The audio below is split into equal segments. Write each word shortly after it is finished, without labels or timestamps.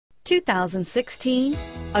2016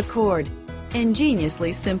 Accord.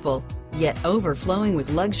 Ingeniously simple, yet overflowing with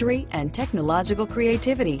luxury and technological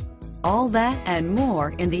creativity. All that and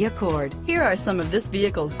more in the Accord. Here are some of this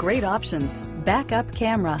vehicle's great options: backup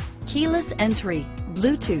camera, keyless entry,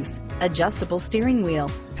 Bluetooth, adjustable steering wheel,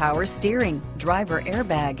 power steering, driver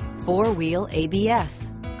airbag, four-wheel ABS,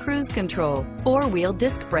 cruise control, four-wheel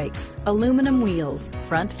disc brakes, aluminum wheels,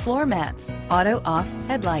 front floor mats, auto-off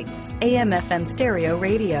headlights, AM/FM stereo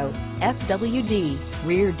radio, FWD,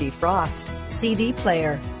 rear defrost, CD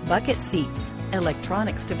player, bucket seats,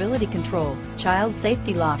 electronic stability control, child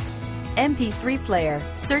safety locks, MP3 player.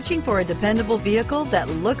 Searching for a dependable vehicle that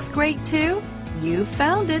looks great too? You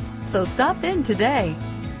found it, so stop in today.